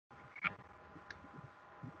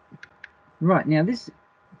Right, now this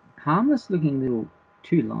harmless looking little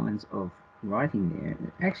 2 lines of writing there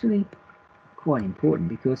are actually quite important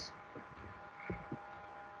because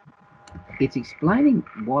it's explaining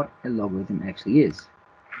what a logarithm actually is.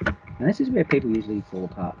 And this is where people usually fall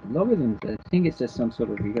apart. Logarithms, I think it's just some sort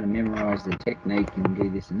of, you've got to memorize the technique and do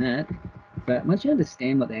this and that. But once you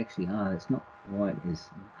understand what they actually are, it's not quite as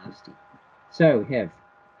nasty. So we have,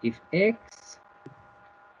 if x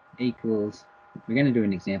equals, we're going to do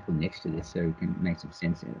an example next to this so we can make some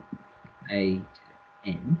sense of it. A to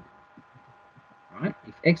the n, right?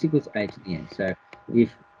 If x equals a to the n, so if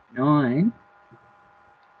 9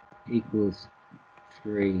 equals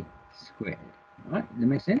 3 squared, right? Does that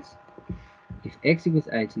make sense? If x equals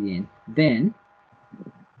a to the n, then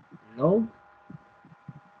log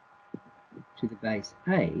to the base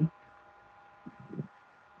a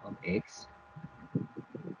of x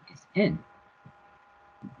is n.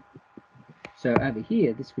 So over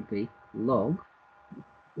here, this would be log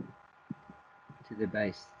to the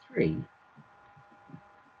base 3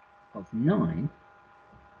 of 9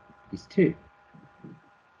 is 2.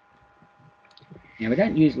 Now we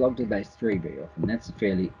don't use log to the base 3 very often. That's a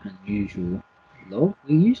fairly unusual log.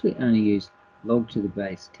 We usually only use log to the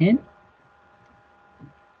base 10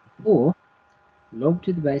 or log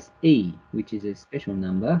to the base e, which is a special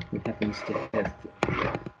number that happens to have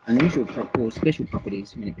unusual or special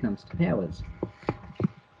properties when it comes to powers.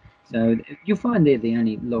 So you'll find they're the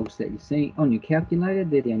only logs that you see on your calculator.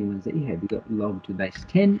 They're the only ones that you have. You've got log to the base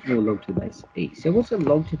 10 or log to the base e. So what's a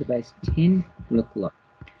log to the base 10 look like?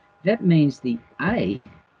 That means the a,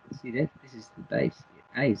 see that? This is the base.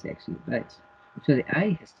 A is actually the base. So the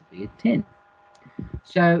a has to be a 10.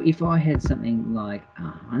 So if I had something like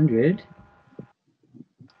 100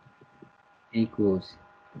 equals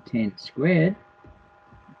 10 squared,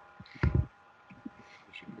 we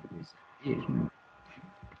should put this here, shouldn't we?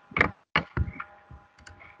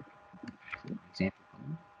 Example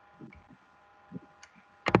column.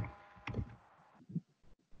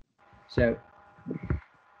 So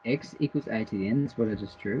x equals a to the n, that's what I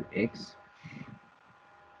just drew, x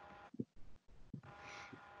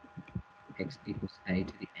equals a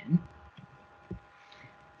to the n.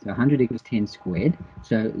 So 100 equals 10 squared.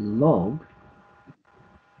 So log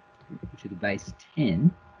to the base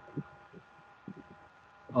 10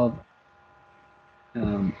 of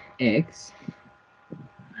x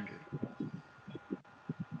 100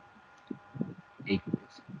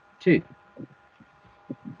 equals 2.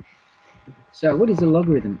 So what is a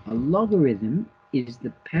logarithm? A logarithm is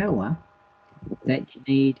the power that you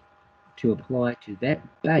need to apply to that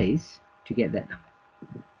base to get that number.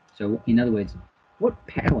 So in other words, what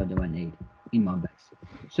power do I need in my base?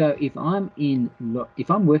 So if I'm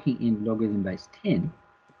working in logarithm base 10,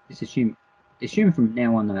 just assume from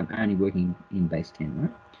now on that I'm only working in base 10,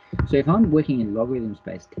 right? So if I'm working in logarithms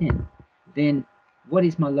base 10, then what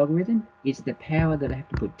is my logarithm? It's the power that I have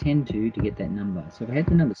to put 10 to get that number. So if I had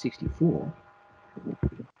the number 64, and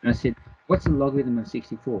I said, what's the logarithm of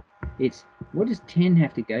 64? It's what does 10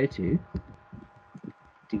 have to go to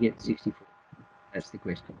get 64? That's the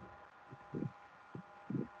question.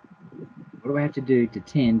 What do I have to do to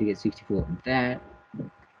 10 to get 64? That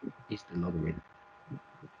is the logarithm.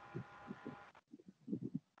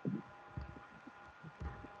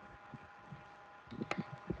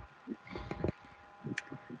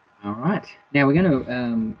 All right. Now we're going to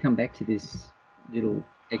come back to this little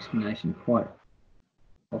explanation quite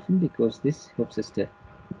often because this helps us to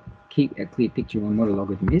keep a clear picture on what a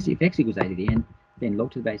logarithm is. If x equals a to the n, then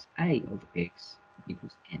log to the base a of x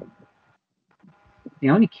equals n.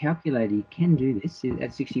 Now on your calculator you can do this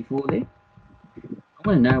at 64 there. I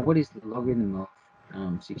want to know what is the logarithm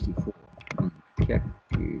of 64 on the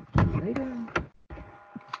calculator.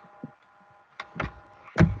 Let's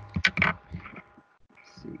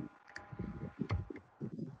see.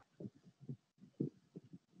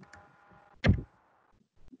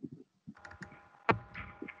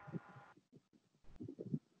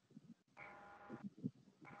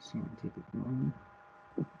 Scientific one.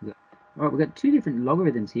 All right, we've got two different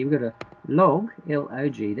logarithms here. We've got a log,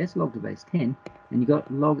 L-O-G, that's log to the base 10, and you've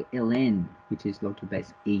got log Ln, which is log to the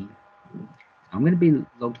base E. So I'm going to be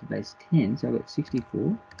log to the base 10, so I've got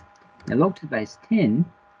 64. Now log to the base 10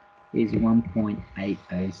 is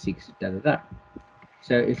 1.806, da da da.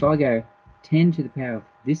 So if I go 10 to the power of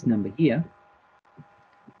this number here,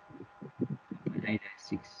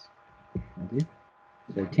 1.806,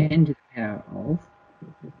 so 10 to the power of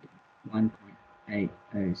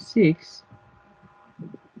 1.806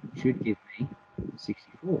 should give me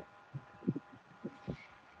 64. Do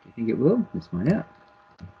you think it will? Let's find out.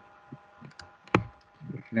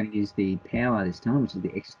 I'm going to use the power this time, which is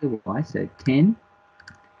the x to the y. So 10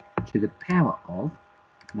 to the power of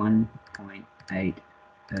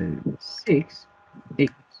 1.806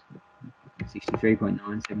 equals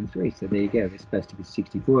 63.973. So there you go. It's supposed to be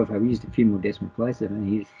 64. If I've used a few more decimal places, I've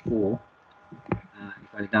only used 4. If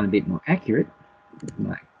I'd have done a bit more accurate,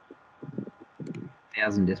 like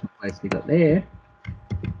 1,000 decimal places we got there.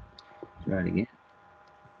 Let's try it again.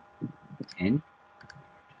 10 to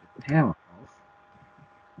the power of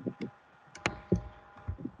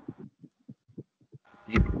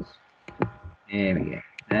equals. There we go.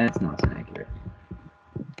 That's nice and accurate.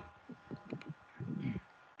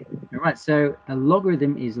 Alright, so a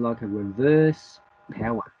logarithm is like a reverse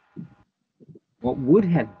power. What would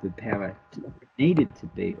have the power needed to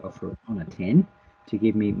be on a 10 to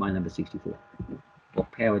give me my number 64? What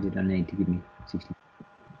power did I need to give me 64?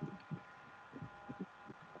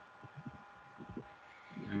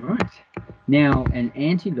 Alright. Now, an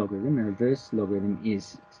anti-logarithm, a reverse logarithm,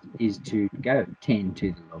 is to go 10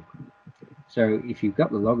 to the log. So if you've got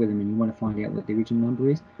the logarithm and you want to find out what the original number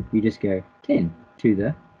is, you just go 10 to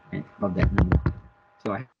the of that number.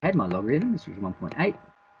 So I had my logarithm, this was 1.8,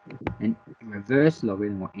 and reverse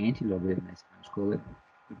logarithm, or anti-logarithm as some call it,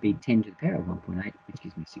 would be 10 to the power of 1.8, which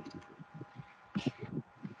gives me 64.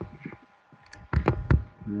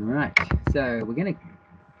 Alright, so we're going to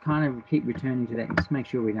kind of keep returning to that and just make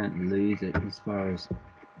sure we don't lose it as far as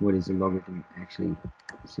what is a logarithm actually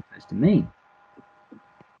supposed to mean.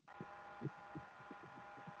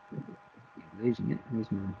 Losing it.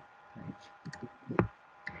 Where's my page?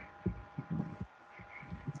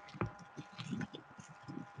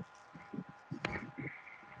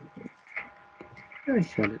 I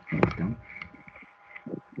shut it. Oh, it's gone.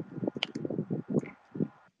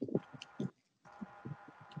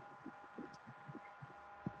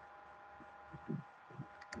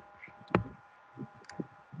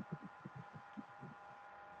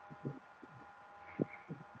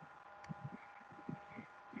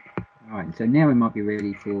 Alright, so now we might be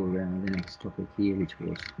ready for the next topic here, which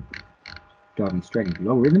was diving straight into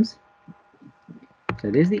logarithms.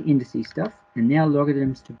 So there's the indices stuff, and now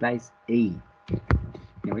logarithms to base e.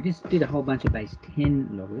 Now we just did a whole bunch of base 10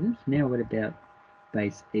 logarithms. Now what about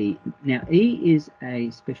base e? Now e is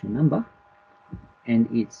a special number, and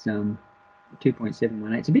it's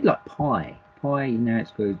 2.718. It's a bit like pi. Pi, you know,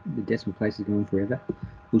 it's got the decimal places going forever.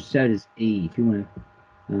 Well, so does e. If you want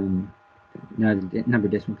to know the number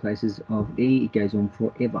of decimal places of e, it goes on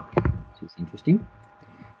forever. So it's interesting.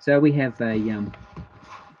 So we have a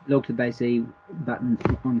log to the base e button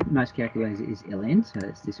on most calculators is ln, so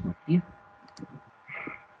that's this one here.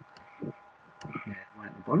 One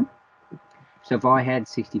at the bottom. So if I had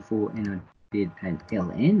 64 and I did an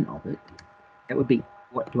ln of it, that would be,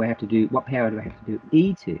 what do I have to do? What power do I have to do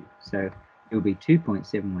e to? So it would be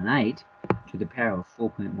 2.718 to the power of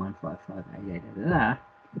 4.15588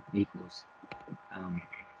 equals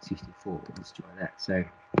 64. Let's try that. So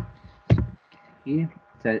here,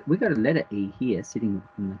 so we've got a letter E here sitting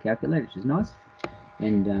in the calculator, which is nice,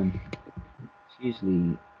 and it's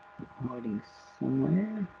usually hiding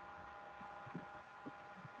somewhere.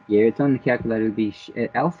 Yeah, it's on the calculator. It would be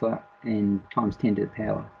alpha and times 10 to the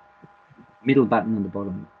power. Middle button on the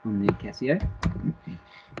bottom on the Casio,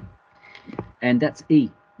 and that's E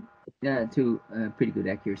to pretty good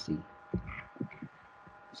accuracy.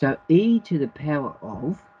 So E to the power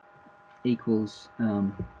of equals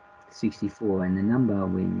 64, and the number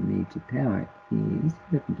we need to power it is,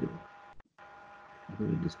 let me do it. I thought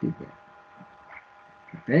I just did that.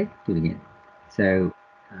 Okay, do it again. So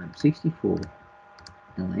 64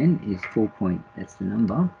 ln is 4 point, that's the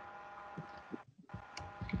number.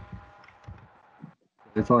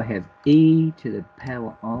 If I have e to the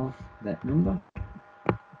power of that number,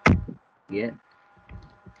 yeah,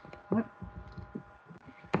 what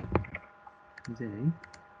is that e?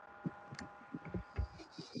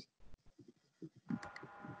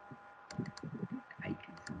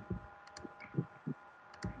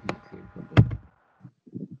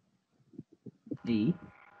 E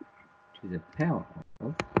to the power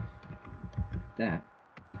of that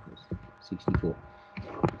equals 64.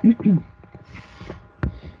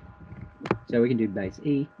 So we can do base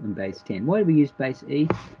e and base 10. Why do we use base e?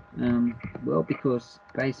 Well, because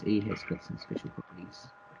base e has got some special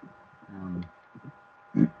properties.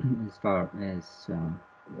 As far as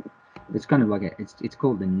it's kind of like it's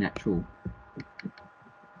called the natural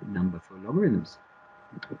number for logarithms.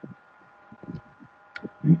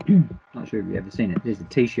 Not sure if you've ever seen it. There's a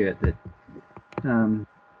T-shirt that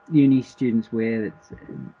uni students wear that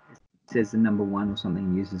says the number 1 or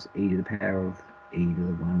something, uses e to the power of e to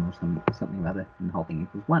the 1 or something or other, and the whole thing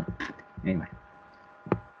equals 1. Anyway,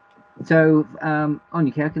 So on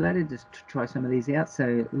your calculator, just try some of these out.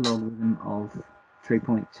 So logarithm of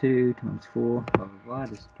 3.2 times 4, blah, blah, blah.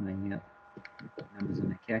 Just playing out numbers on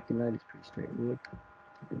the calculator. It's pretty straightforward.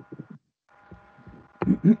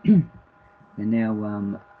 And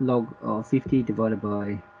now log of 50 divided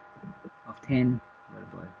by of 10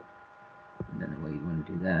 divided by, I don't know why you want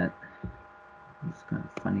to do that. It's kind of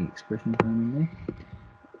funny expression going in there.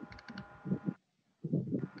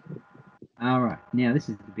 All right, now this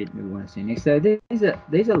is the bit we want to see next. So these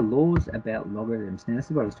are laws about logarithms. Now this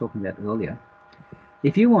is what I was talking about earlier.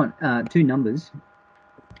 If you want two numbers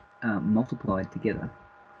multiplied together,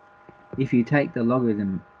 if you take the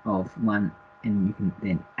logarithm of 1 and you can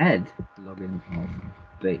then add the logarithm of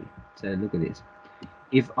b. So look at this.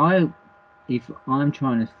 If I'm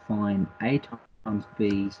trying to find a times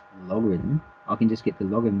b's logarithm, I can just get the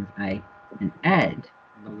logarithm of a and add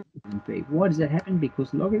logarithm b. Why does that happen?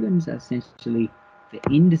 Because logarithms are essentially the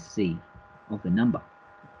indices of the number,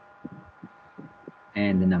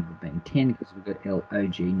 and the number being 10 because we've got log,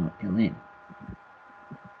 not ln.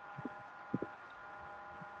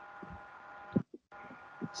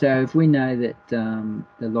 So if we know that the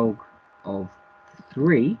log of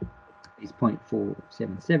 3 is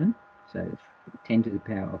 0.477, so 10 to the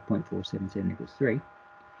power of 0.477 equals 3,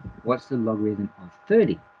 what's the logarithm of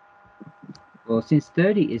 30? Well, since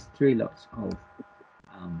 30 is 3 lots of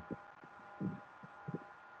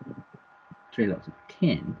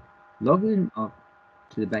 10, logarithm of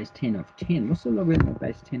to the base 10 of 10, what's the logarithm of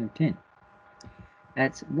base 10 of 10?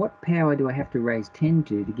 That's what power do I have to raise 10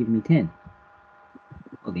 to give me 10?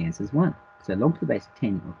 Well, the answer is 1. So log to the base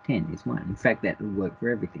 10 of 10 is 1. In fact, that will work for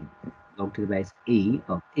everything. Log to the base e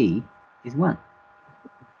of e is 1.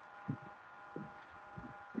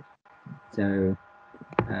 So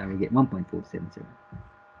we get 1.477.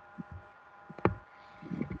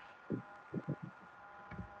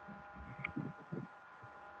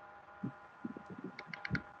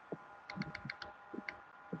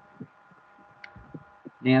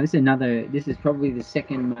 Now this is probably the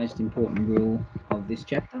second most important rule of this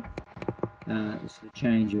chapter. It's the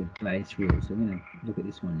change of base rule. So I'm going to look at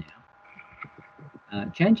this one now.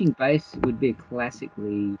 Changing base would be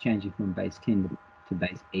classically changing from base 10 to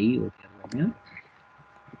base e, or the other way around.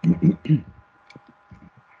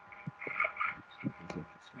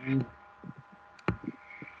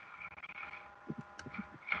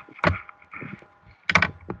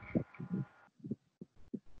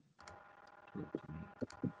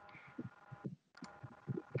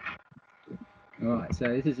 Alright, so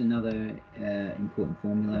this is another important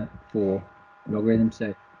formula for logarithms.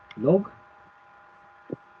 So log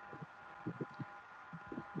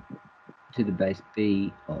to the base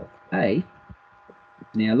b of a.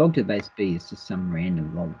 Now log to the base b is just some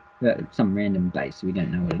random log, some random base, so we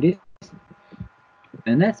don't know what it is.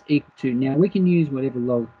 And that's equal to, now we can use whatever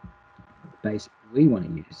log base we want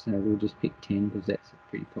to use. So we'll just pick 10 because that's a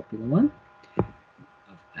pretty popular one, of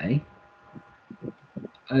a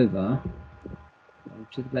over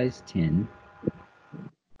log to the base 10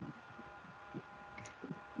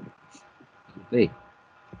 of b.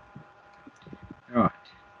 Alright,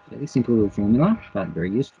 fairly simple little formula, but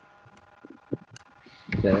very useful.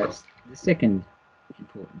 So that's the second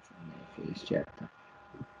important formula for this chapter.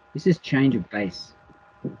 This is change of base.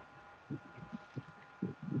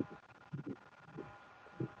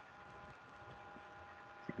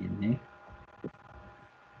 In there.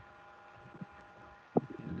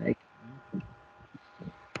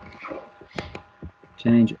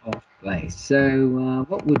 Change of base. So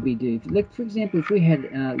what would we do? Like, for example, if we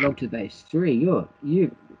had log to the base 3, are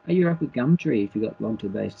you up with Gumtree if you got log to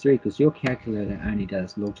the base 3? Because your calculator only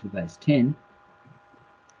does log to the base 10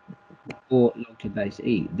 or log to the base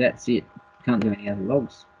e. That's it. Can't do any other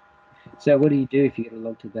logs. So what do you do if you get a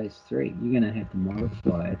log to the base 3? You're going to have to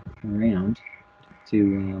multiply it around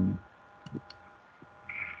to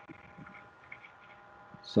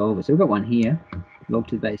solve it. So we've got one here, log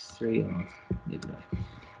to the base 3. Oh, there we go.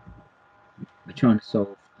 We're trying to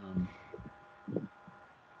solve log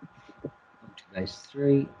to the base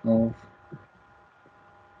 3 of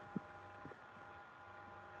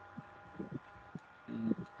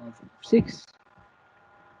 6.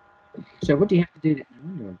 So what do you have to do to,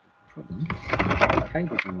 no wonder I've got a problem.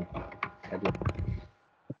 Cables on the tablet.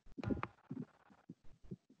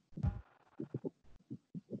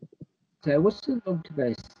 So what's the log to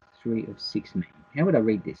base 3 of 6 mean? How would I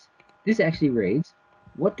read this? This actually reads,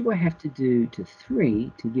 what do I have to do to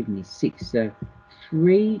 3 to give me 6? So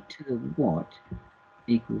 3 to the what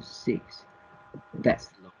equals 6. That's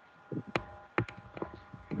the log.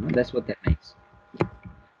 Right, that's what that means.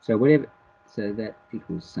 So whatever. So that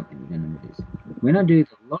equals something, we don't know what it is. When I do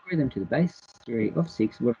the logarithm to the base 3 of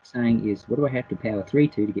 6, what I'm saying is, what do I have to power 3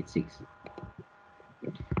 to get 6?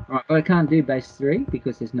 Alright, but I can't do base 3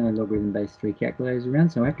 because there's no logarithm base 3 calculators around,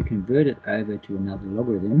 so I have to convert it over to another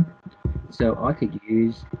logarithm. So I could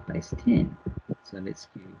use base 10. So let's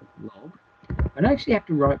do log. I don't actually have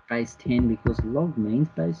to write base 10 because log means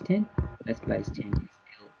base 10. That's base 10 is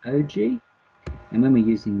log. And when we're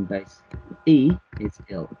using base e, it's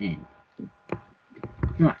ln.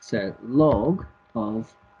 Right, so log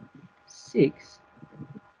of 6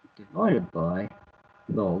 divided by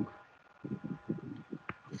log of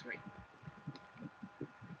 3.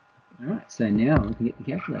 Alright, so now we can get the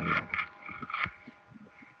calculator out.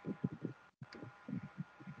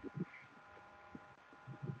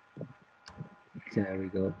 So we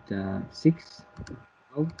got 6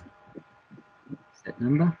 log, is that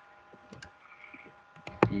number,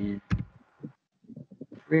 and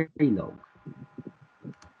 3 log.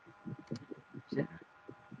 Is that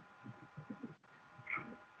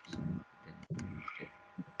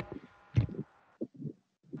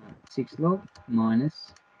 6 log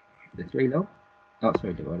minus the 3 log. Oh,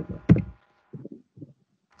 sorry, divided by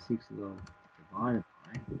 6 log divided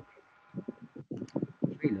by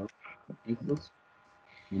 3 log equals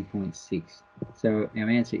 1.6. So our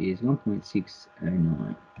answer is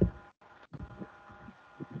 1.609.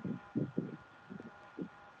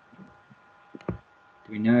 Do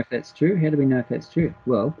we know if that's true? How do we know if that's true?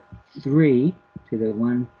 Well, 3 to the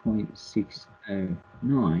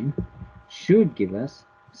 1.609 should give us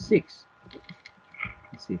 6.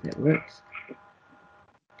 Let's see if that works.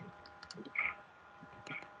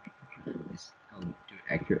 I'll do it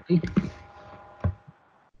accurately.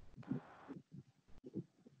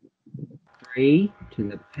 3 to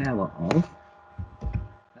the power of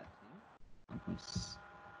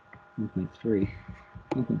 1.3,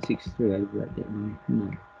 1.63. I wrote that wrong.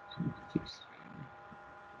 No,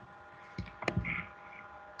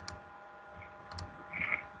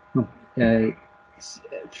 1.63. Oh,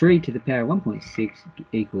 3 to the power 1.6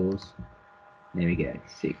 equals, there we go,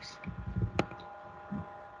 6.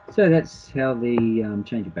 So that's how the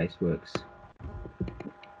change of base works.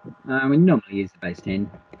 We normally use the base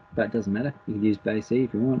 10, but it doesn't matter. You can use base E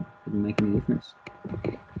if you want. It doesn't make any difference.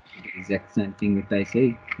 The exact same thing with base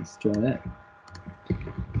E. Let's try that.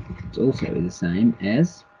 It's also the same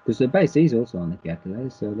as, because the base E is also on the calculator,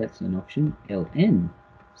 so that's an option, ln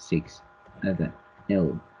 6 over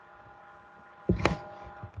ln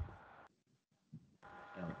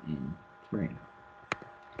 3.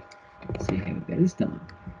 Let's see how we get this done.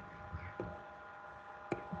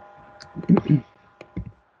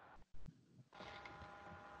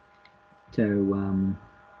 So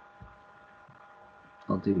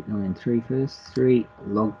I'll do ln 3 first. 3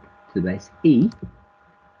 log to the base E,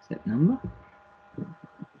 is that number?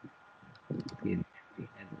 We have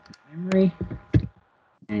memory.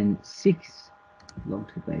 And 6 log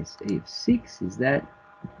to the base E of 6 is that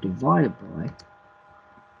divided by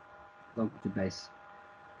log to the base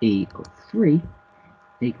E of 3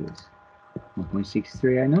 equals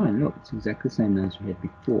 1.6309. Look, it's exactly the same as we had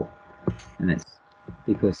before. And that's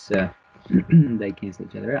because they cancel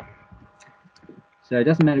each other out. So it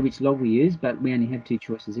doesn't matter which log we use, but we only have 2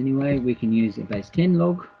 choices anyway. We can use a base 10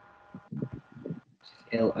 log, which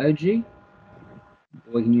is log, or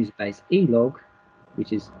we can use a base E log,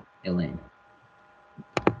 which is ln.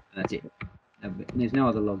 That's it. There's no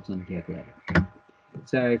other logs on the calculator.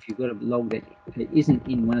 So if you've got a log that isn't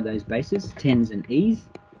in one of those bases, 10s and e's,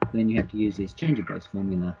 then you have to use this change of base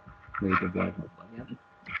formula where you divide one by the other.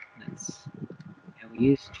 That's how we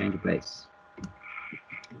use change of base.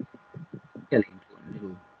 Fairly important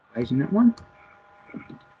little equation, that one.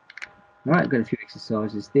 Alright, got a few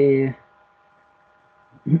exercises there.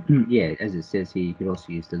 Yeah, as it says here, you could also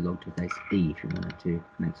use the log to base e if you wanted to.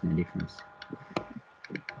 Makes no difference.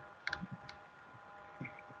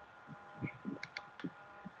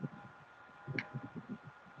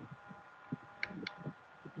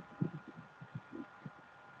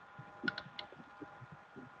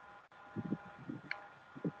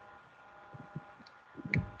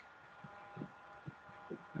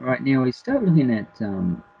 Alright, now we start looking at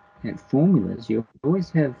formulas. You always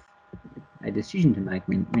have a decision to make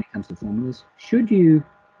when it comes to formulas. Should you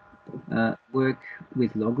work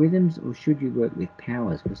with logarithms or should you work with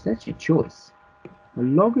powers? Because that's your choice. A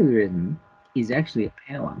logarithm is actually a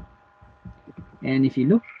power. And if you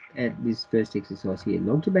look at this first exercise here,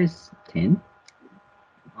 log to base 10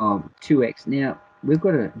 of 2x. Now, we've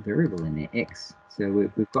got a variable in there, x. So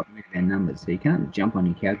we've got rid of our numbers. So you can't jump on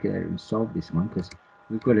your calculator and solve this one because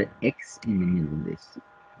we've got an x in the middle of this.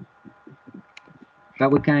 But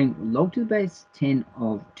we're going log to the base 10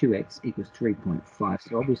 of 2x equals 3.5.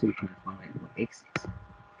 So obviously we're trying to find out what x is.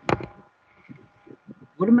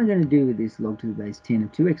 What am I going to do with this log to the base 10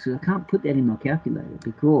 of 2x? Because I can't put that in my calculator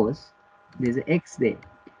because there's an x there.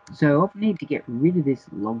 So I need to get rid of this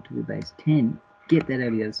log to the base 10, get that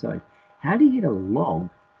over the other side. How do you get a log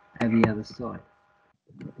over the other side?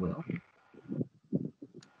 Well,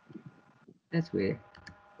 that's where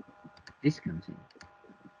this comes in.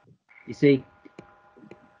 You see,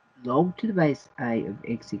 log to the base a of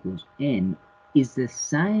x equals n is the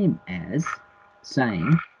same as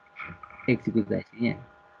saying x equals a to n.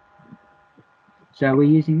 So we're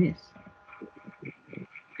using this.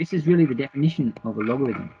 This is really the definition of a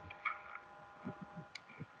logarithm.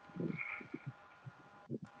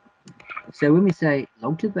 So when we say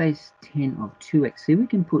log to the base 10 of 2x, see, we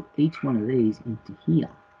can put each one of these into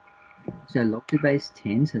here. So log to the base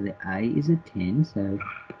 10, so the a is a 10, so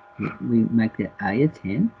we make that a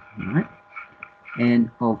 10, right?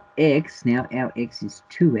 And of x, now our x is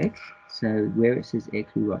 2x, so where it says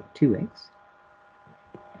x, we write 2x,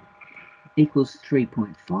 equals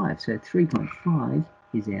 3.5. So 3.5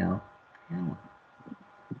 is our power.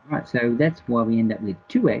 Right, so that's why we end up with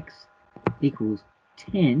 2x equals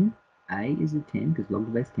 10, a is a 10, because log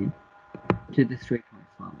to the base 10, to the 3.5.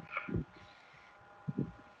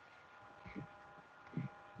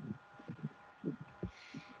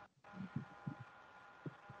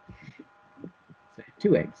 So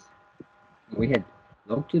 2x, we had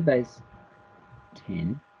log to the base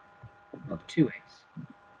 10 of 2x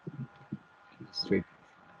equals 3.5.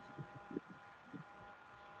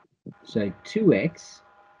 So 2x,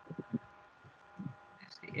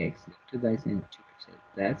 that's the x, log to the base 10 of 2x. So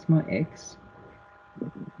that's my x,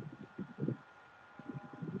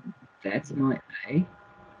 that's my a,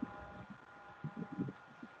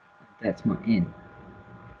 that's my n.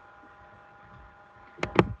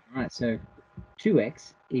 Alright, so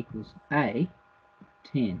 2x equals a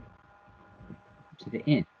 10 to the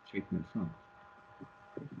n, 3.5.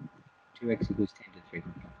 2x equals 10 to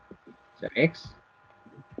 3.5. So x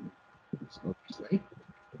is obviously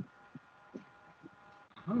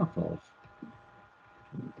half of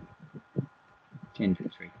 10 to the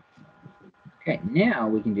 3.5. Okay, now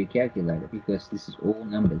we can do calculator because this is all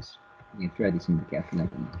numbers. We can throw this into the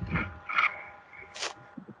calculator.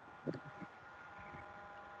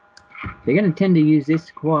 So you're going to tend to use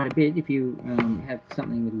this quite a bit if you have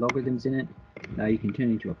something with logarithms in it. You can turn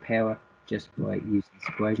it into a power just by using this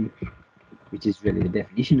equation, which is really the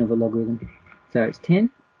definition of a logarithm. So it's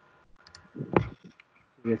 10 to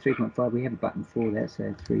the 3.5. We have a button for that,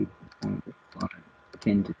 so 3.5,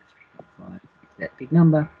 10 to the 3.5. That big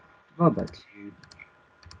number, divide by 2,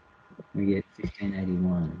 we get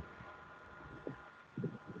 1581.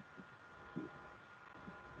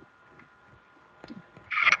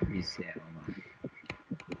 Is our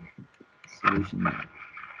solution there.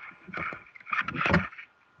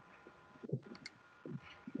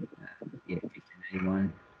 Yeah,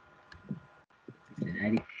 1581,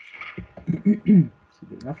 1580. It's a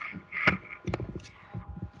bit rough.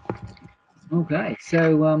 Okay,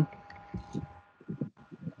 so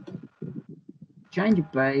change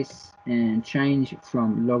of base and change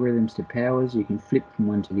from logarithms to powers. You can flip from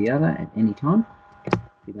one to the other at any time. If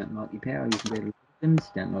you don't like your power, you can go to logarithms.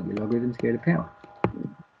 Don't like your logarithms, go to power.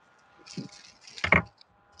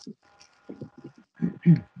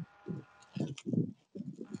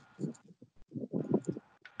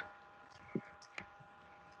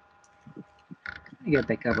 Let me go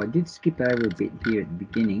back up. I did skip over a bit here at the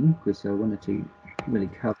beginning because I wanted to really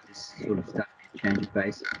cover this sort of stuff, change of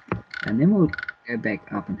base. And then we'll go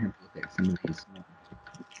back up and have a look at some of these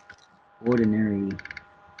ordinary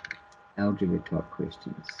algebra type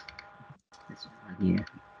questions. This one here.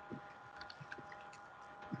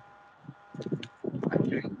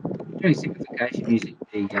 Doing simplification using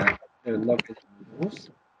the logarithm laws.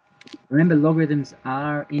 Remember, logarithms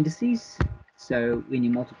are indices. So when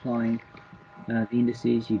you're multiplying the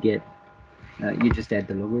indices, you get you just add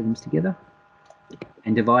the logarithms together.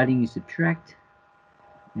 And dividing, you subtract.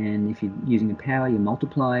 And if you're using a power, you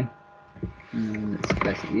multiply. And that's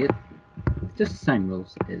basically it. It's just the same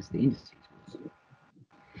rules as the indices rules,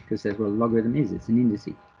 because that's what a logarithm is. It's an index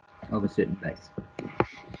of a certain base.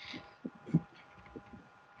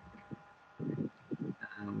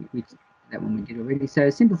 Which that one we did already. So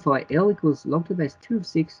simplify. L equals log to the base 2 of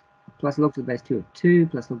 6 plus log to the base 2 of 2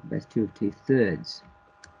 plus log to the base 2 of 2/3.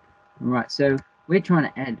 All right, so we're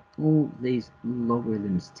trying to add all these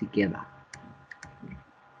logarithms together.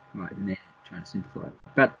 Right, and then trying to simplify it.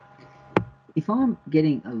 But if I'm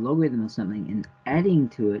getting a logarithm of something and adding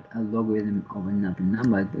to it a logarithm of another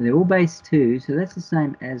number, they're all base 2, so that's the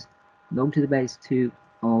same as log to the base 2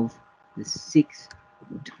 of the 6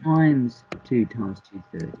 times 2 times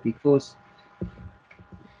 2/3, because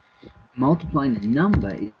multiplying the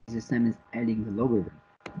number is the same as adding the logarithm.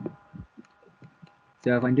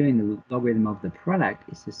 So if I'm doing the logarithm of the product,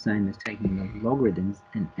 it's the same as taking the logarithms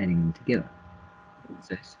and adding them together.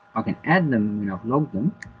 So I can add them when I've logged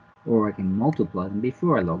them, or I can multiply them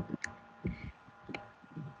before I log them.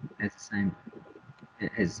 It has the same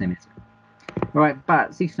answer. Alright,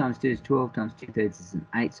 but 6 times 2 is 12, times 2/3 is an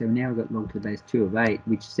 8, so now we've got log to the base 2 of 8,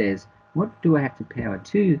 which says, what do I have to power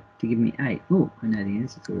 2 to give me 8? Oh, I know the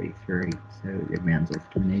answer, it's already 3, so it rounds off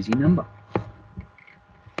to an easy number.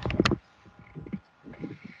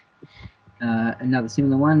 Another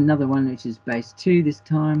similar one, another one which is base 2 this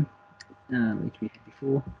time, which we had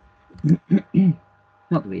before.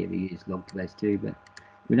 Not that we ever use log to base 2, but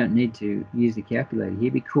we don't need to use the calculator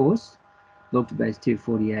here because log to base 2,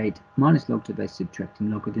 48, minus log to base subtracting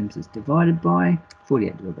logarithms is divided by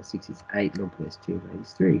 48 divided by 6 is 8, log to base 2 of 8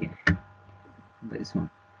 is 3 again. But this one,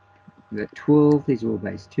 we've got 12, these are all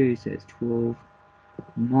base 2, so it's 12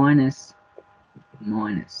 minus.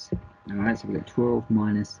 Alright, so we've got 12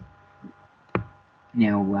 minus.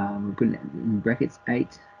 Now we'll put it in brackets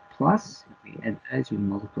 8 plus. If we add those, we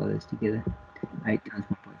multiply those together. 8 times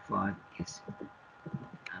 1.5 is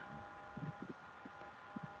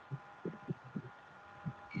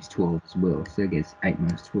 12 as well. So it gets 8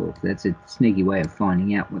 minus 12. So that's a sneaky way of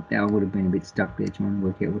finding out what I would have been a bit stuck there trying to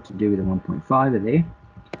work out what to do with the 1.5 there.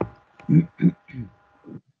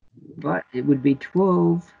 But it would be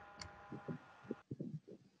 12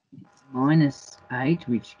 minus 8,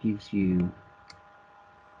 which gives you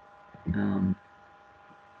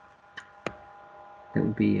that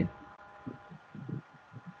would be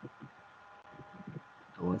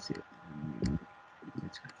what's it?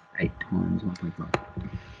 It's 8 times 1.5.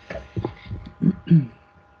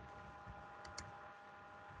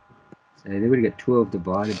 So they would have got 12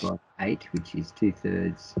 divided by 8, which is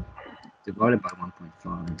 2/3, divided by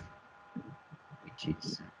 1.5,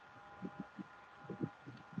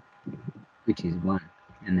 which is 1,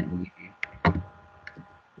 and that will give you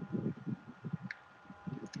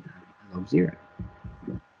log 0.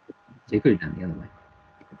 So you could have done it the other way.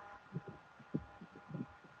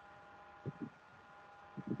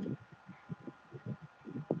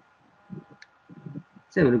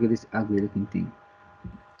 Let's have a look at this ugly looking thing.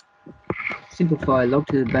 Simplify log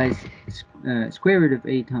to the base square root of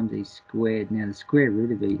e times e squared. Now the square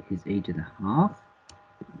root of e is e to the half,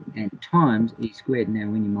 and times e squared. Now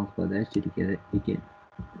when you multiply those two together, you get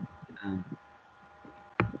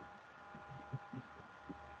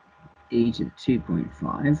e to the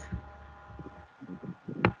 2.5.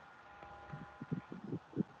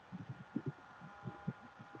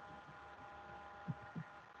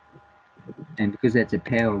 And because that's a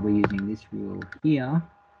power, we're using this rule here,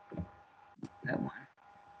 that one.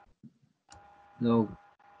 Log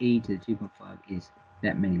e to the 2.5 is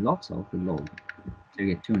that many lots of the log. So we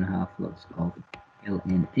get 2.5 lots of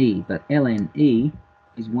ln e, but ln e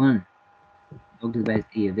is 1. Log to the base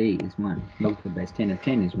e of e is 1. Log to the base 10 of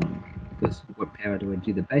 10 is 1. Because what power do I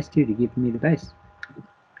do the base to give me the base?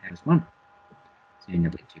 Power is 1. So you end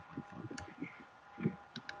up with 2.5.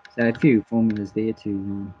 So a few formulas there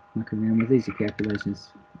to muck around with. These are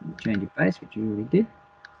calculations, change of base, which you already did.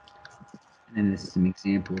 And then there's some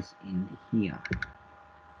examples in here.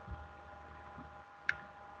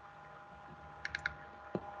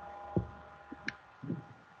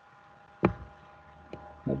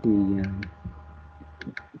 Probably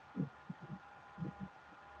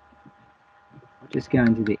I'll just go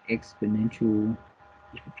into the exponential.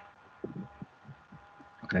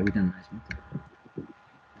 Okay, we've done those ones.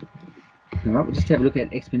 Alright, we'll just have a look at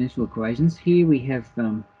exponential equations. Here we have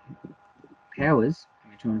powers.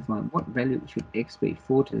 We're trying to find what value should x be.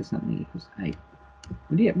 4 to the something equals 8.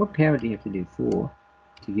 What power do you have to do 4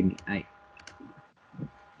 to give me 8?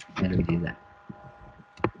 How do we do that?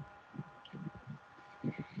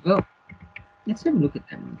 Well, let's have a look at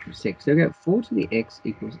that one for a sec. So we got 4 to the x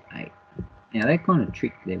equals 8. Now they kind of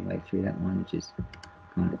tricked their way through that one, which is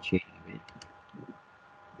kind of cheating a bit.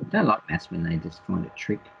 I don't like maths when they just find a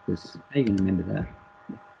trick, because how you can remember that?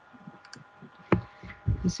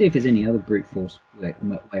 Let's see if there's any other brute force way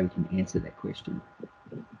we can answer that question.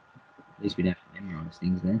 At least we don't have to memorize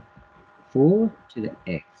things then. 4 to the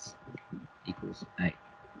x equals 8.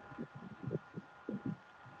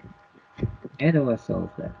 How do I solve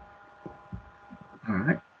that?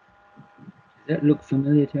 Alright. Does that look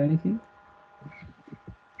familiar to anything?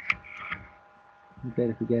 Okay,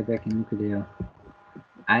 if we go back and look at our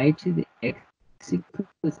a to the x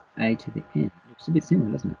equals a to the n. Looks a bit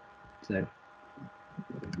similar, doesn't it? So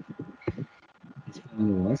this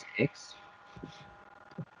formula was x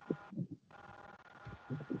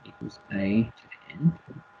equals a to the n,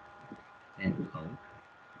 then log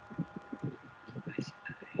base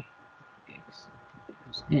a x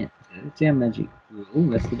equals n. So that's our magic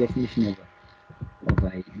rule. That's the definition of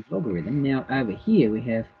a logarithm. Now over here we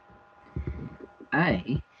have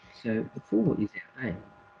a, so 4 is our a,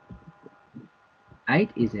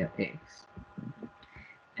 8 is our x,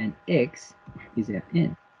 and x is our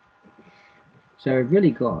n. So we've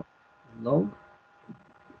really got log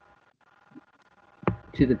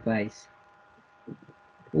to the base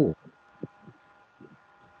 4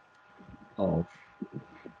 of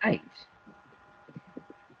 8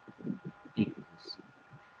 equals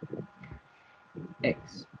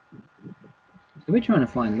x. So we're trying to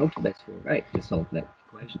find log to the base 4 of 8 to solve that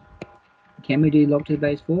equation. Can we do log to the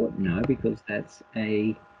base 4? No, because that's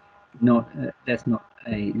not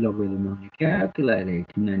a logarithm on your calculator. You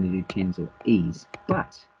can only do tens or e's.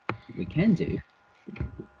 But we can do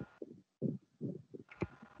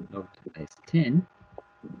log to the base 10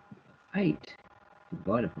 of 8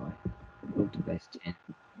 divided by log to the base 10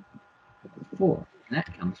 of 4. And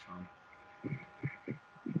that comes from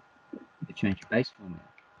the change of base formula.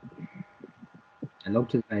 And log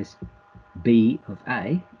to the base b of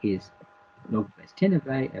a is log to the base 10 of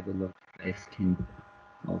a over log to the base 10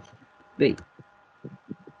 of b.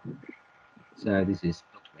 So this is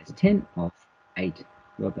log to the base 10 of 8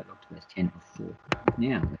 divided by log to the base 10 of 4.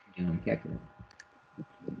 Now we can do it on the calculator.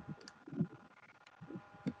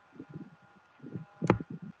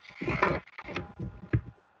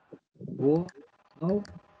 4 log,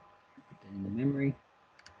 then in the memory,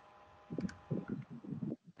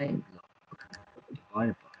 8 log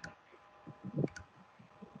divided by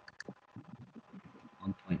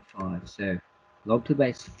 1.5. So log to the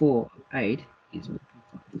base 4 of 8 is 1.5.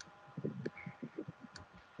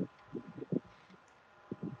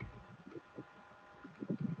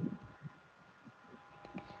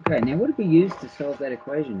 Okay, now what did we use to solve that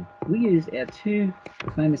equation? We used our two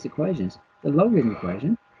famous equations. The logarithm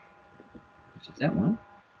equation, which is that one,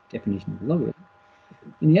 definition of the logarithm,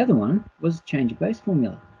 and the other one was change of base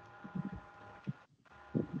formula.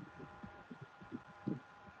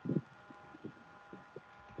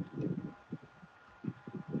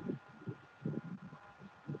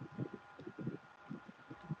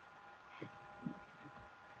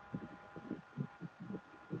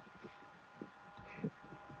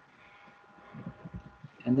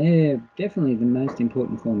 And they're definitely the most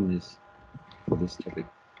important formulas for this topic.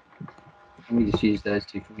 And we just use those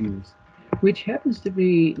two formulas, which happens to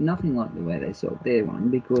be nothing like the way they solved their one,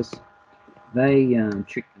 because they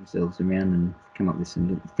trick themselves around and come up with some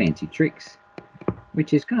little fancy tricks,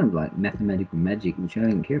 which is kind of like mathematical magic, which I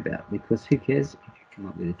don't care about, because who cares if you come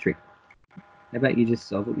up with a trick? How about you just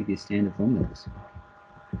solve it with your standard formulas?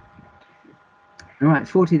 All right,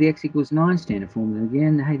 4 to the x equals 9 standard formula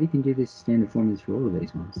again. Hey, they can do this standard formulas for all of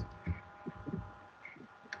these ones,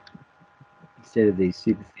 instead of these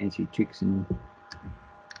super fancy tricks and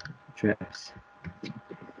traps.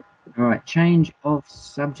 All right, change of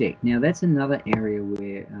subject. Now that's another area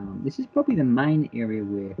where this is probably the main area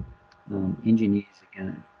where engineers are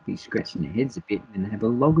going to be scratching their heads a bit when they have a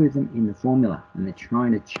logarithm in the formula and they're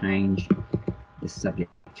trying to change the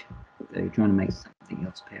subject. They're trying to make something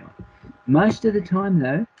else power. Most of the time,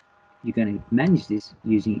 though, you're going to manage this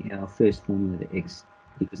using our first formula, the x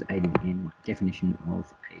equals a to the n, definition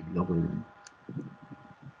of a logarithm.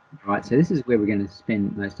 All right, so this is where we're going to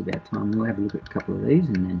spend most of our time. We'll have a look at a couple of these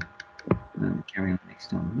and then carry on next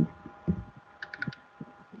time.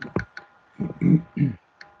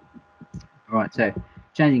 All right, so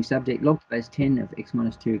changing subject, log to base 10 of x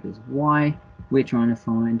minus 2 equals y. We're trying to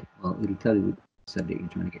find, well, it'll tell you what subject you're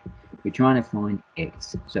trying to get. We're trying to find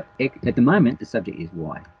x. So x, at the moment, the subject is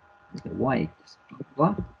y. So y equals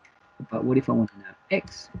blah, blah. But what if I want to know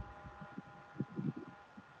x?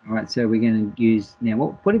 All right, so we're going to use, now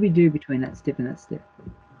what did we do between that step and that step?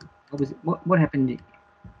 What happened?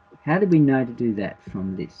 How did we know to do that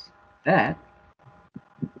from this? That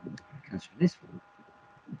comes from this one.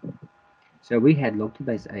 So we had log to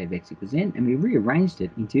base a of x equals n, and we rearranged it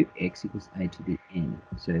into x equals a to the n.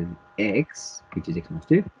 So x, which is x minus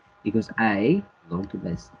 2, equals a log to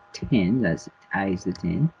base 10, that's a is the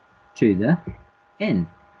 10, to the n,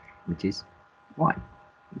 which is y.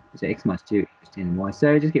 So x minus 2 equals 10 and y.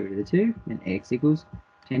 So just get rid of the 2, and x equals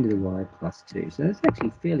 10 to the y plus 2. So it's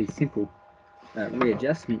actually fairly simple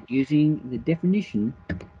readjustment using the definition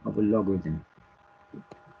of a logarithm.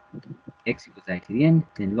 x equals a to the n,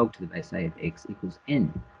 then log to the base a of x equals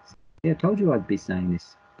n. Yeah, I told you I'd be saying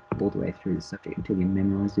this all the way through the subject until you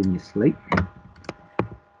memorise it in your sleep.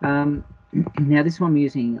 Now this one I'm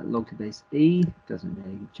using log to the base e, doesn't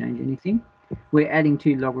really change anything. We're adding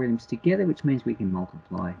two logarithms together, which means we can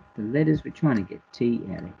multiply the letters. We're trying to get t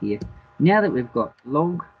out of here. Now that we've got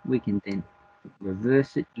log, we can then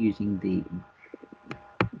reverse it using the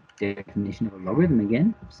definition of a logarithm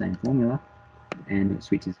again, same formula, and it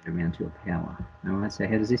switches it around to a power. Alright, so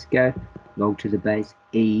how does this go? Log to the base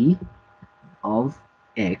e of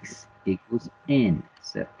x equals n.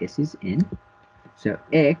 So s is n. So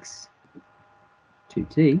x to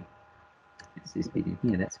t, that's this bit in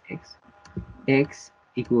here, that's x. X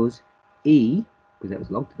equals e, because that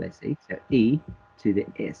was log to the base e, so e to the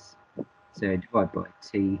s. So divide by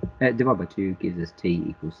 2 gives us t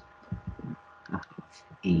equals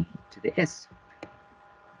e to the s.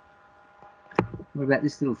 What about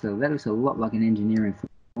this little fellow? That looks a lot like an engineering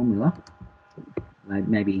formula, like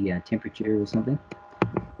maybe temperature or something.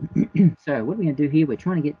 So what are we going to do here? We're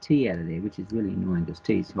trying to get t out of there, which is really annoying because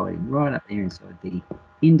t is hiding right up there inside the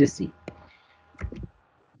indices.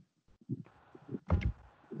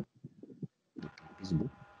 Visible.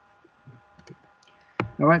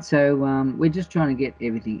 Alright, so we're just trying to get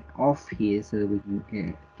everything off here so that we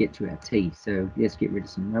can get to our t. So let's get rid of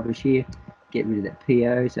some rubbish here. Get rid of that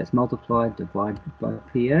PO, so it's multiplied, divide by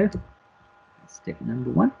PO. That's step number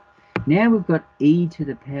 1. Now we've got e to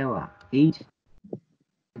the power. E to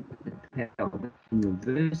the power, we can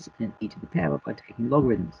reverse an e to the power by taking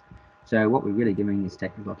logarithms. So what we're really doing is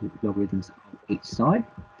taking logarithms of each side.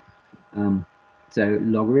 So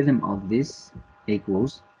logarithm of this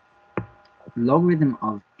equals logarithm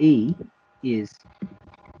of e is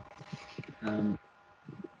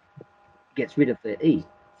gets rid of the e.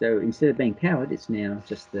 So instead of being powered, it's now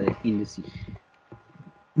just the indices.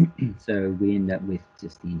 So we end up with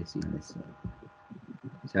just the indices on this side.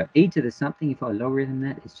 So e to the something, if I logarithm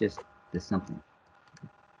that, it's just the something.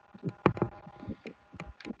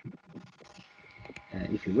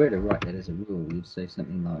 If you were to write that as a rule, you'd say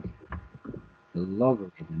something like the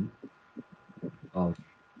logarithm of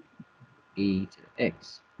e to the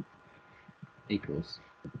x equals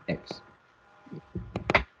x.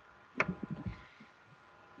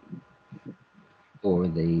 Or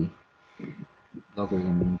the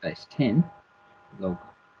logarithm in base 10, log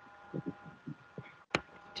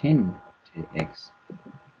 10 to x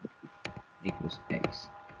equals x.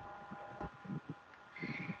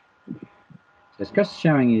 So it's just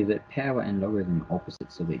showing you that power and logarithm are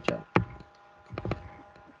opposites of each other.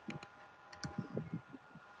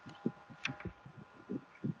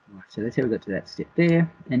 So that's how we got to that step there.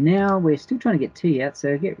 And now we're still trying to get t out,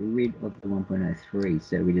 so get rid of the 1.03.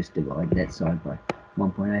 So we just divide that side by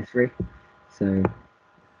 1.03. So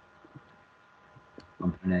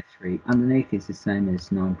 1.03 underneath is the same as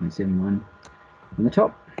 9.71 on the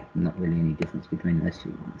top. Not really any difference between those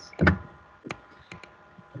two ones.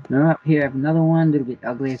 Now up here I have another one, a little bit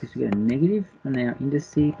uglier because we got a negative on our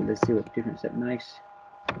indices, but let's see what difference that makes.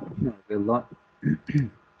 Not a real lot.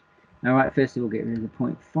 Alright, first of all get rid of the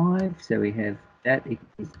 0.5, so we have that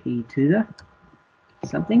equals e to the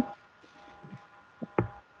something.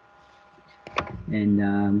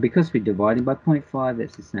 And because we're dividing by 0.5,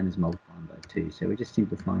 that's the same as multiplying by 2. So we're just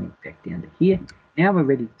simplifying it back down to here. Now we're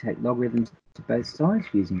ready to take logarithms to both sides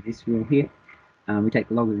using this rule here. We take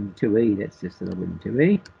the logarithm of 2e, that's just the logarithm of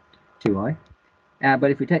 2e, 2i.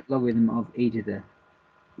 But if we take logarithm of e to the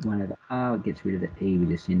 1 over r, it gets rid of the e, we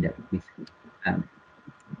just end up with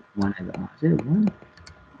 1 over r. Is that a 1?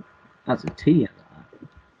 Oh, it's a t over r.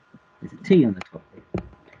 There's a t on the top there.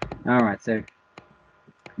 Alright, so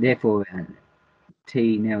therefore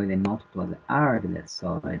t, now we then multiply the r over that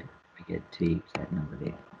side, we get t, that number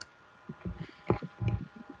there.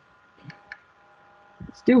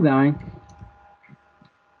 Still going.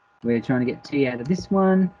 We're trying to get t out of this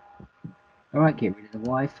one. Alright, get rid of the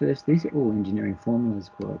y first. These are all engineering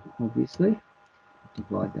formulas, quite obviously.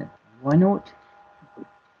 Divide that by y naught.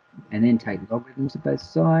 And then take logarithms of both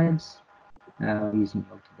sides. Using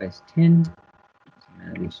log to base 10. Doesn't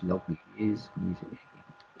matter which log we use it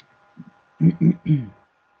here.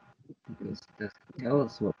 Because it doesn't tell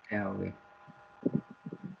us what power we're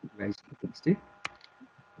raising things to.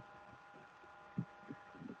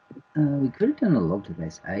 We could have done a log to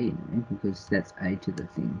base a, you know, because that's a to the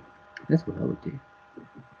thing. That's what I would do.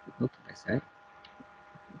 Log to base a.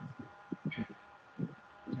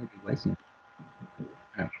 That'd be way simple.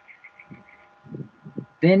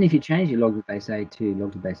 Then if you change your log to base a to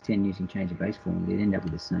log to base 10 using change of base formula, you'd end up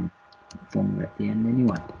with the same formula at the end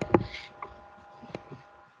anyway.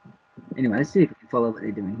 Anyway, let's see if we can follow what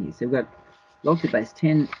they're doing here. So we've got log to the base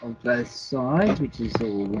 10 of both sides, which is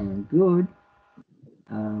all well and good.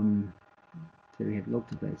 So we have log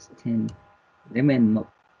to the base 10. Then we're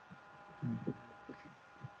not.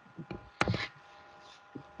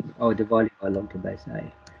 Oh, divided by log to the base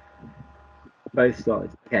A. Both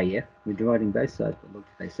sides. Okay, yeah. We're dividing both sides by log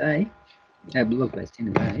to the base A. Log to the base 10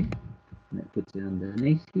 of A. And that puts it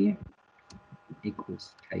underneath here.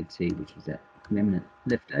 Equals KT, which is that remnant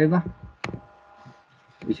left over.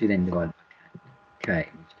 Which we then divide by K,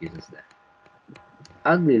 which gives us that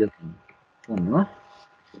ugly looking formula.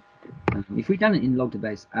 If we'd done it in log to the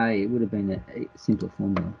base A, it would have been a simpler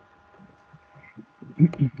formula.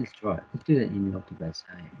 Let's try it. Let's do that in log to the base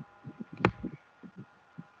A.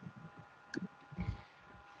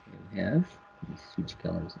 So we have, let's switch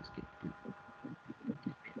colours, let's get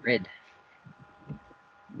red.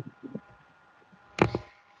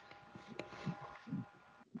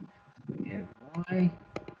 We have y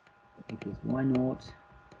equals y naught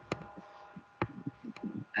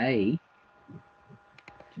A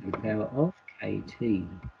to the power of kt.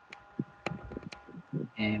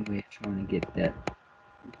 And we're trying to get that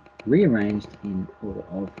rearranged in order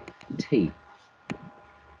of t.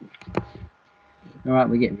 Alright,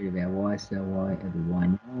 we get rid of our y, so y over y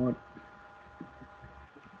naught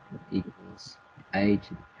equals a to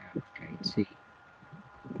the power of kt.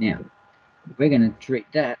 Now, we're going to treat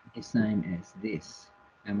that the same as this.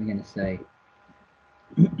 And we're going to say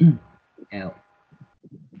our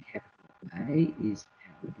capital A is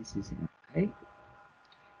our, this is our A,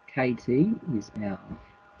 kt is our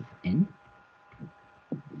n,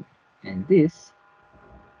 and this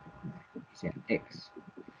is our x.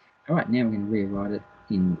 Alright, now we're going to rewrite it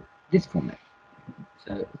in this format.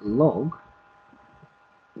 So log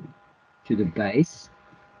to the base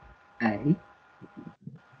A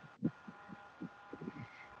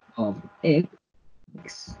of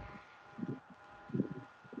x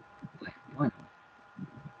by 1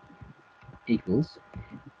 equals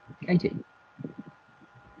kt.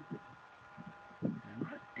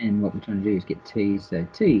 And what we're trying to do is get t, so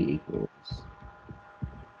t equals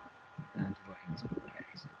dividing this by k,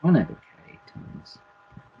 so 1 over k times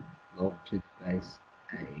log to the base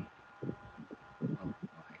A of y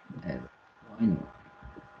over y naught.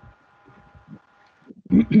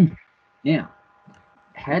 Now,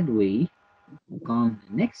 had we gone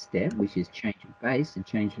the next step, which is change of base and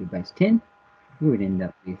change to the base 10, we would end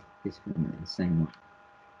up with this formula, the same one.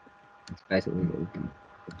 That's basically what we've done.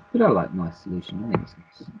 But I like my solution, I think it's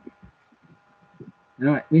nice.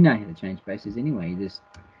 Alright, we know how to change bases anyway, you just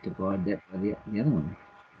divide that by the other one.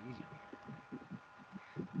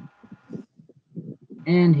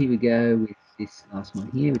 And here we go with this last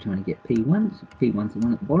one here, we're trying to get P1, so P1's the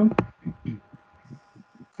one at the bottom.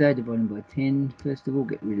 So dividing by 10, first of all,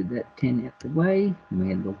 get rid of that 10 out the way, and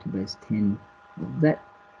we add log to the base 10 of that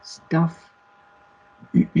stuff.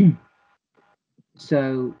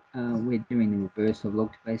 So we're doing the reverse of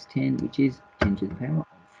log to the base 10, which is 10 to the power of.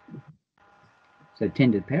 So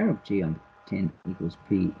 10 to the power of g on 10 equals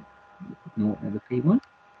P naught over P1.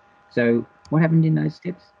 So what happened in those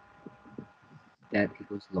steps? That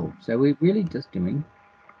equals log. So we're really just doing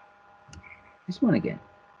this one again.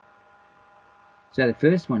 So the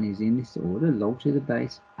first one is in this order, log to the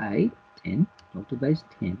base A, 10, log to the base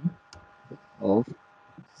 10 of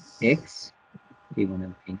x, P1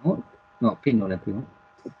 over P0, no, P0 over P1,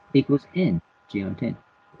 equals n, g on 10.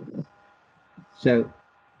 So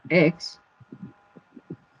x,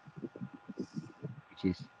 which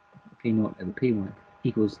is P0 over P1,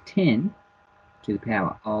 equals 10 to the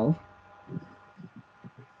power of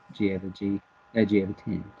g over 10.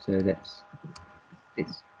 So that's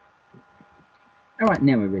this. All right,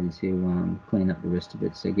 now we're ready to clean up the rest of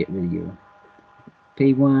it. So get rid of your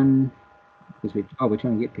P1, because we're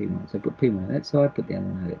trying to get P1. So put P1 on that side, put the other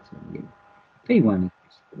one on that side. Get P1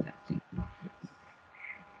 equals that thing.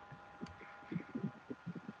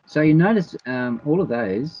 So you notice all of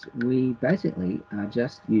those, we basically are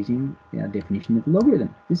just using our definition of the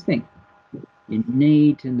logarithm, this thing. You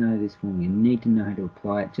need to know this formula. You need to know how to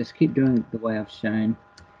apply it. Just keep doing it the way I've shown.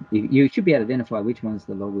 You should be able to identify which one's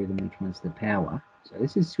the logarithm, which one's the power. So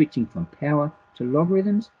this is switching from power to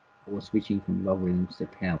logarithms, or switching from logarithms to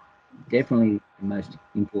power. Definitely the most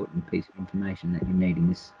important piece of information that you need in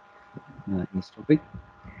this topic.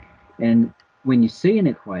 And when you see an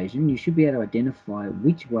equation, you should be able to identify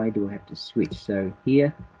which way do I have to switch. So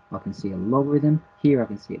here I can see a logarithm. Here I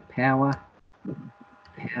can see a power.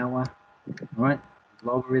 All right,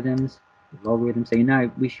 logarithms. So you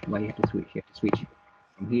know which way you have to switch. You have to switch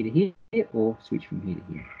from here to here, or switch from here to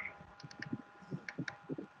here.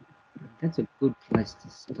 that's a good place to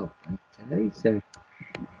stop today. So,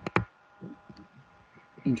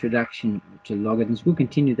 introduction to logarithms. We'll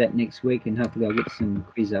continue that next week, and hopefully I'll get some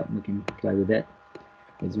quiz up and we can play with that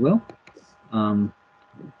as well.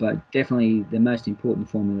 But definitely the most important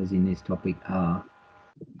formulas in this topic are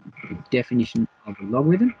the definition of a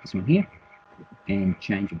logarithm, this one here, and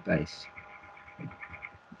change of base,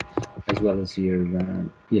 as well as your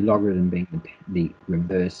logarithm being the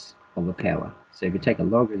reverse of a power. So if you take a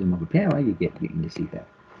logarithm of a power, you get your indices back.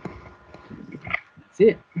 That's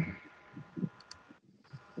it.